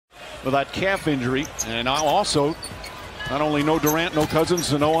with that calf injury. And now also, not only no Durant, no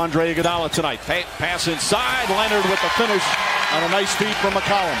Cousins, and no Andre Iguodala tonight. Pass inside, Leonard with the finish on a nice feed from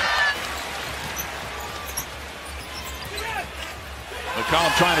McCollum.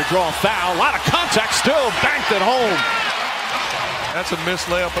 McCollum trying to draw a foul. A lot of contact, still banked it home. That's a missed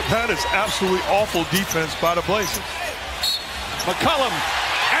layup, but that is absolutely awful defense by the Blazers. McCollum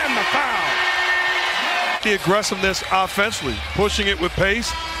and the foul. The aggressiveness offensively, pushing it with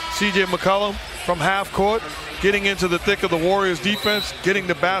pace. C.J. McCollum from half court, getting into the thick of the Warriors defense, getting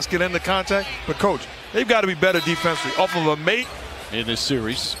the basket and the contact. But coach, they've got to be better defensively off of a mate in this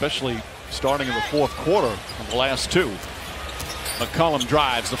series, especially starting in the fourth quarter of the last two. McCollum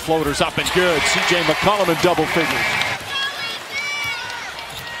drives, the floater's up and good. C.J. McCollum in double figures.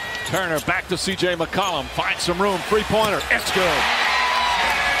 Turner back to C.J. McCollum, finds some room, three-pointer, it's good.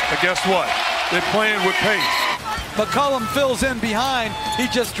 But guess what? They're playing with pace. McCollum fills in behind, he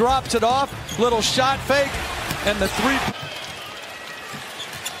just drops it off, little shot fake, and the three.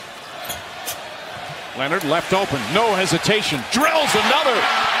 Leonard left open, no hesitation, drills another.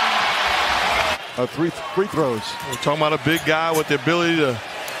 Three free throws. We're talking about a big guy with the ability to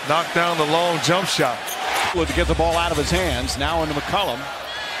knock down the long jump shot. To get the ball out of his hands, now into McCollum.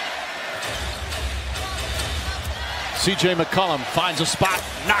 C.J. McCollum finds a spot,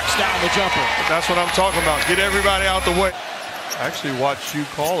 knocks down the jumper. That's what I'm talking about. Get everybody out the way. I actually watched you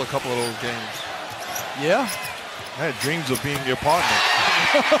call a couple of those games. Yeah. I had dreams of being your partner.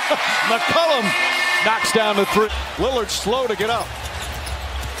 McCollum knocks down the three. Lillard slow to get up.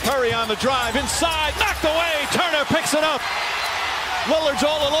 Curry on the drive, inside, knocked away. Turner picks it up. Lillard's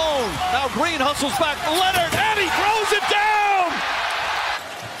all alone. Now Green hustles back. Leonard, and he throws it down.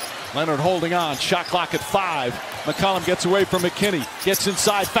 Leonard holding on, shot clock at 5. McCollum gets away from McKinney, gets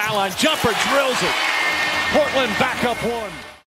inside, foul line, jumper, drills it. Portland back up 1.